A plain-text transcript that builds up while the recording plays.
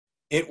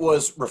It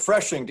was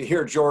refreshing to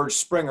hear George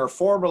Springer,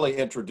 formerly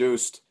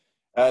introduced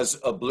as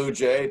a Blue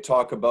Jay,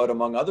 talk about,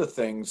 among other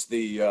things,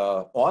 the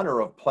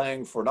honor of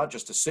playing for not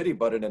just a city,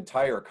 but an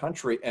entire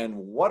country. And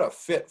what a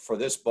fit for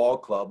this ball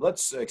club.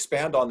 Let's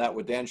expand on that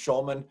with Dan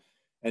Shulman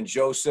and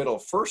Joe Siddall.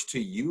 First to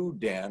you,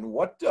 Dan,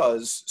 what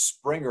does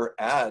Springer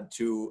add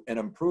to an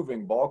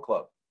improving ball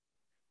club?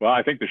 Well,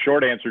 I think the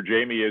short answer,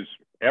 Jamie, is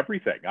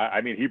everything.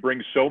 I mean, he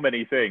brings so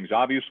many things.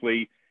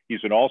 Obviously, he's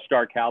an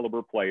all-star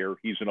caliber player.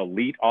 He's an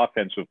elite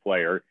offensive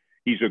player.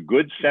 He's a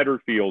good center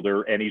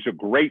fielder, and he's a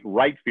great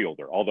right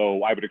fielder,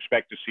 although I would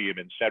expect to see him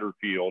in center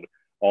field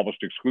almost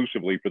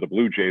exclusively for the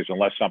Blue Jays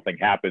unless something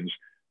happens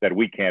that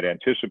we can't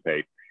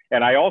anticipate.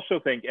 And I also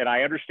think, and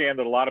I understand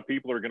that a lot of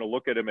people are going to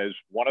look at him as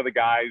one of the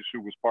guys who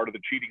was part of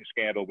the cheating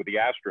scandal with the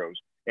Astros,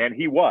 and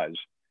he was,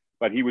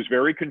 but he was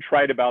very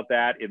contrite about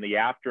that in the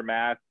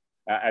aftermath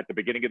at the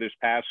beginning of this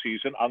past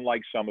season,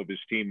 unlike some of his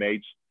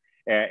teammates.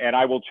 And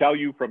I will tell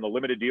you from the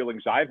limited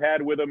dealings I've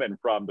had with him and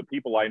from the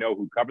people I know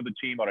who cover the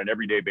team on an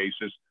everyday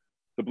basis,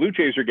 the Blue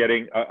Jays are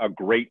getting a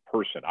great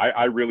person.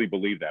 I really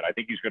believe that. I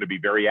think he's going to be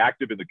very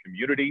active in the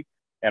community,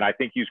 and I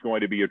think he's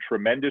going to be a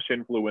tremendous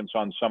influence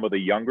on some of the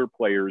younger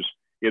players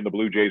in the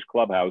Blue Jays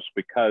clubhouse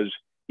because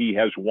he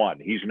has won.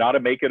 He's not a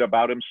make it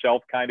about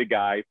himself kind of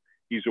guy.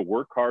 He's a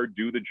work hard,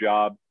 do the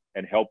job,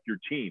 and help your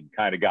team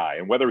kind of guy.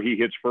 And whether he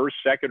hits first,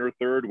 second, or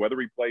third, whether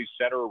he plays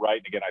center or right,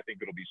 and again, I think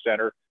it'll be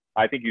center,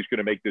 I think he's going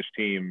to make this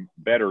team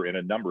better in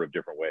a number of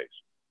different ways.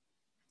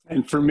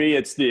 And for me,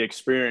 it's the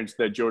experience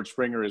that George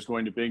Springer is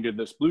going to bring to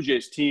this Blue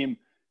Jays team,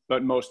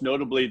 but most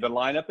notably the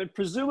lineup, and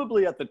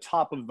presumably at the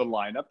top of the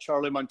lineup.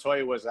 Charlie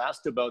Montoya was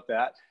asked about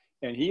that,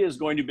 and he is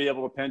going to be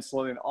able to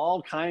pencil in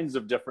all kinds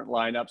of different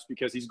lineups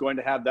because he's going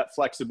to have that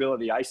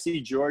flexibility. I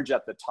see George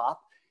at the top,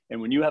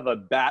 and when you have a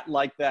bat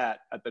like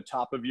that at the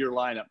top of your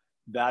lineup,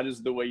 that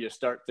is the way you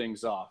start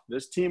things off.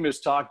 This team has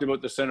talked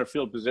about the center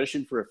field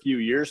position for a few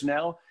years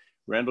now.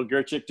 Randall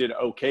Gerchik did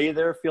okay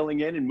there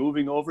filling in and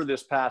moving over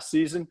this past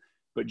season.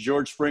 But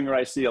George Springer,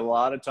 I see a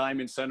lot of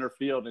time in center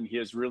field, and he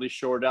has really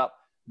shored up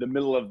the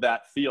middle of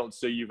that field.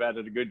 So you've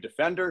added a good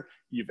defender,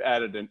 you've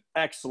added an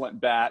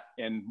excellent bat,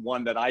 and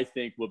one that I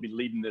think will be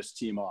leading this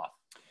team off.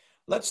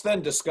 Let's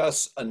then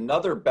discuss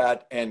another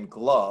bat and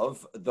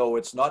glove, though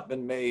it's not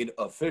been made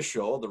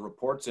official. The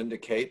reports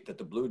indicate that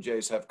the Blue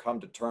Jays have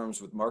come to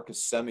terms with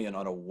Marcus Semien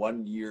on a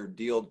one-year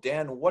deal.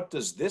 Dan, what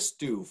does this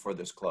do for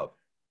this club?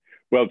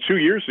 Well, 2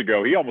 years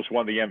ago, he almost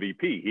won the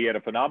MVP. He had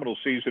a phenomenal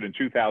season in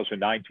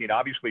 2019.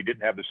 Obviously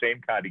didn't have the same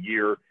kind of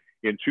year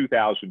in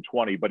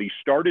 2020, but he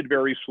started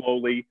very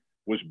slowly,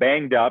 was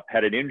banged up,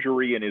 had an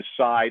injury in his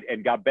side,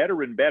 and got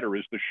better and better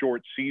as the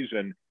short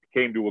season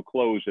came to a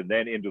close and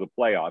then into the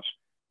playoffs.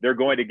 They're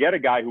going to get a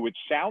guy who it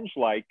sounds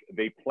like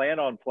they plan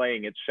on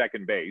playing at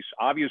second base.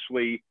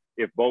 Obviously,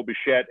 if Bo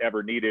Bichette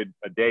ever needed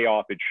a day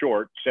off at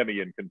short,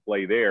 Semien can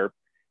play there.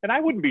 And I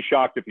wouldn't be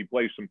shocked if he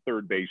plays some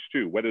third base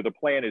too, whether the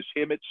plan is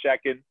him at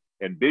second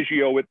and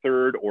Biggio at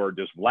third, or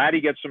does Vladdy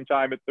get some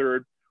time at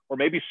third, or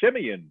maybe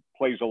Semien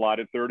plays a lot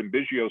at third and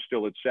Biggio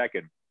still at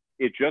second.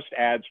 It just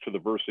adds to the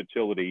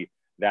versatility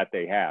that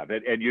they have.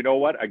 And you know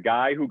what? A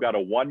guy who got a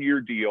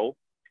one-year deal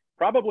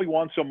probably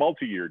wants a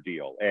multi-year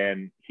deal.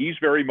 And he's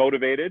very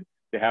motivated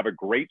to have a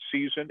great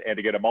season and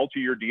to get a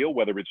multi-year deal,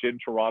 whether it's in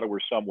Toronto or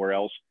somewhere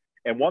else.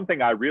 And one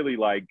thing I really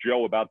like,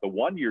 Joe, about the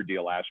one-year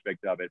deal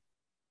aspect of it,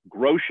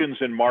 Groshans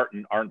and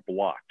Martin aren't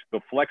blocked.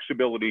 The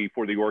flexibility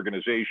for the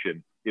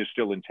organization is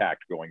still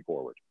intact going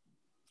forward.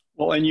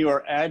 Well, and you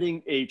are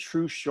adding a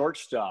true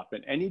shortstop,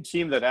 and any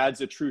team that adds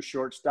a true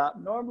shortstop,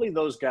 normally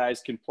those guys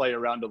can play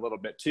around a little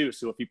bit too.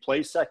 So if he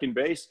plays second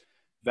base,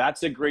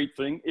 that's a great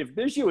thing. If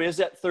Biggio is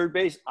at third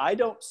base, I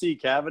don't see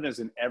Cavan as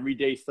an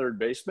everyday third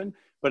baseman,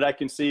 but I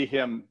can see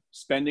him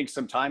spending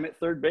some time at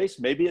third base.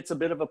 Maybe it's a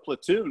bit of a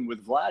platoon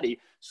with Vladdy.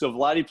 So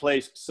Vladdy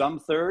plays some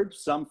third,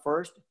 some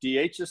first,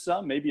 DHs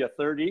some, maybe a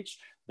third each.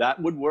 That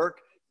would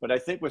work. But I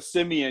think with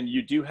Semien,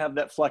 you do have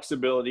that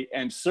flexibility.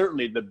 And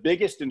certainly the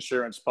biggest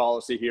insurance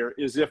policy here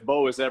is if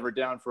Bo is ever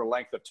down for a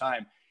length of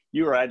time,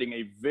 you are adding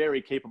a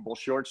very capable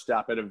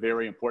shortstop at a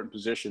very important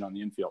position on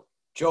the infield.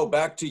 Joe,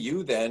 back to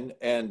you then.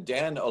 And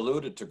Dan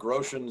alluded to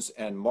Groshans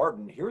and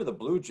Martin. Here are the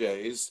Blue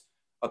Jays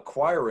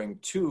acquiring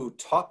two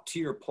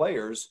top-tier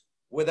players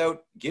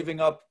without giving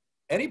up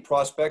any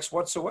prospects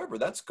whatsoever.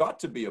 That's got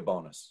to be a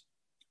bonus.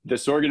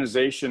 This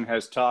organization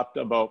has talked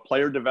about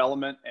player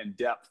development and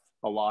depth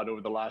a lot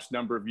over the last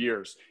number of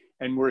years,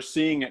 and we're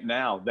seeing it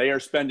now. They are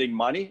spending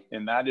money,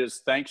 and that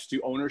is thanks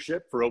to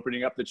ownership for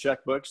opening up the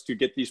checkbooks to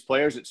get these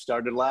players. It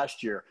started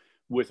last year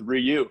with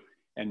Ryu,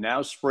 and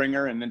now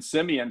Springer, and then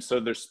Semien. So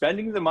they're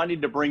spending the money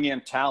to bring in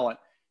talent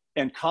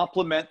and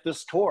complement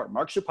this core.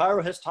 Mark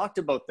Shapiro has talked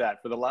about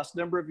that for the last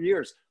number of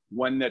years.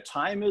 When the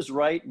time is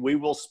right, we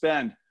will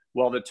spend.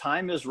 Well, the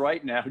time is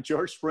right now.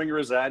 George Springer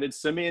has added.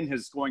 Semien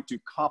is going to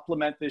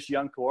complement this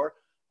young core,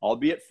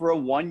 albeit for a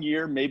 1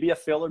 year, maybe a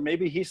filler,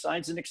 maybe he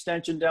signs an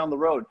extension down the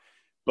road.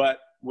 But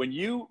when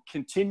you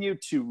continue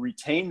to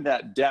retain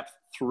that depth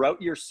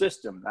throughout your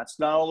system, that's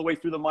not all the way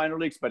through the minor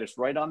leagues, but it's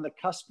right on the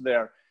cusp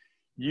there,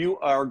 you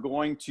are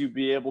going to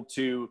be able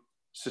to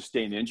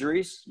sustain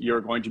injuries.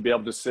 You're going to be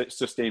able to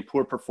sustain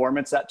poor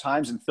performance at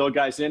times and fill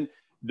guys in.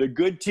 The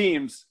good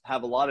teams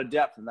have a lot of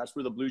depth, and that's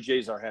where the Blue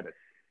Jays are headed.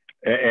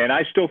 And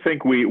I still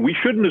think we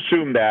shouldn't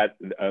assume that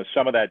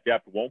some of that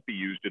depth won't be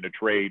used in a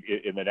trade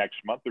in the next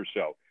month or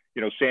so.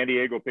 You know, San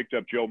Diego picked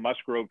up Joe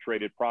Musgrove,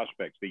 traded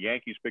prospects. The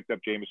Yankees picked up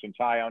Jameson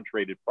Taillon,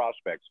 traded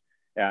prospects.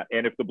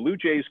 And if the Blue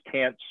Jays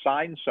can't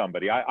sign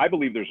somebody, I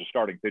believe there's a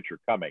starting pitcher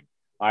coming,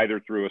 either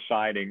through a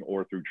signing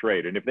or through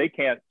trade. And if they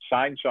can't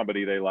sign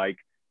somebody they like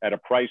at a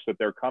price that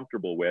they're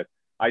comfortable with,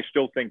 I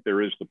still think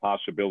there is the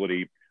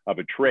possibility of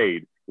a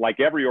trade. Like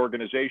every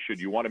organization,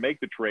 you want to make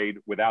the trade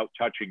without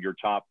touching your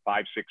top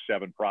 5, 6,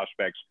 7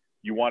 prospects.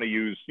 You want to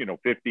use,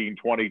 15,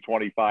 20,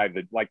 25,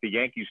 like the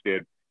Yankees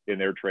did in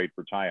their trade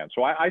for Taillon.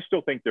 So I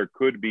still think there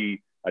could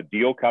be a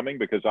deal coming,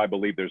 because I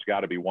believe there's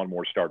got to be one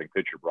more starting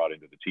pitcher brought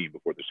into the team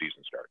before the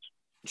season starts.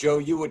 Joe,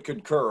 you would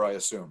concur, I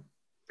assume.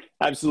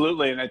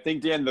 Absolutely. And I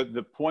think, Dan,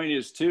 the point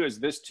is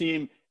this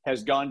team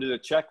has gone to the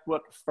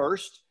checkbook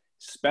first,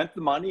 spent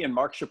the money, and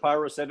Mark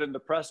Shapiro said in the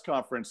press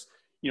conference,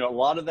 a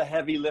lot of the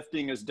heavy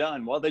lifting is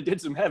done. Well, they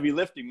did some heavy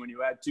lifting when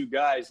you had 2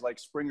 guys like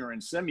Springer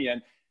and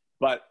Semien,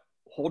 but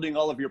holding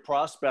all of your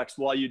prospects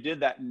while you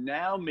did that,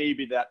 now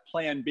maybe that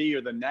plan B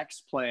or the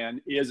next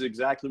plan is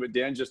exactly what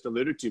Dan just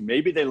alluded to.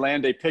 Maybe they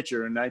land a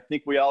pitcher, and I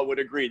think we all would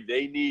agree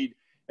they need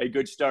a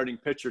good starting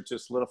pitcher to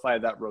solidify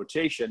that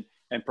rotation,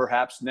 and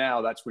perhaps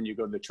now that's when you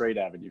go to the trade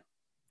avenue.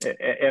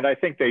 And I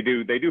think they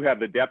do have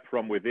the depth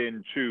from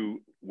within too,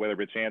 whether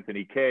it's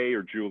Anthony Kay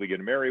or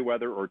Julian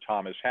Merriweather or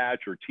Thomas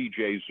Hatch or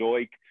TJ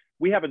Zoik.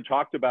 We haven't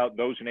talked about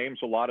those names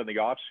a lot in the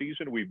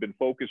offseason. We've been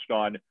focused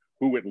on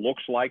who it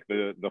looks like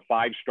the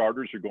 5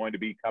 starters are going to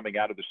be coming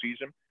out of the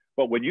season.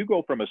 But when you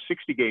go from a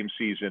 60-game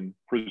season,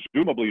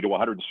 presumably to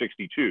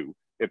 162,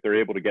 if they're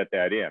able to get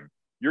that in,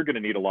 you're going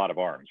to need a lot of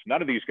arms.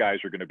 None of these guys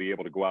are going to be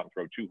able to go out and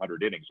throw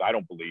 200 innings, I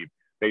don't believe,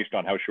 based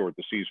on how short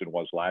the season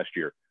was last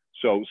year.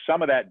 So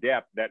some of that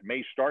depth that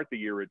may start the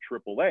year at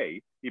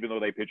AAA, even though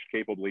they pitched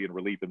capably in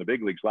relief in the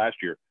big leagues last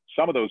year,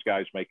 some of those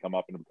guys may come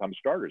up and become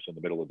starters in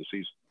the middle of the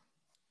season.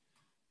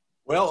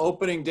 Well,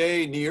 opening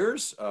day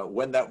nears,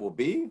 when that will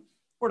be,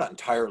 we're not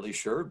entirely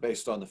sure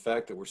based on the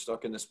fact that we're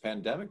stuck in this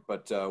pandemic,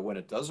 but when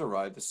it does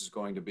arrive, this is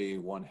going to be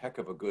one heck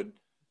of a good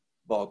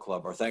ball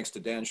club. Our thanks to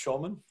Dan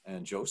Shulman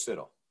and Joe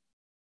Siddall.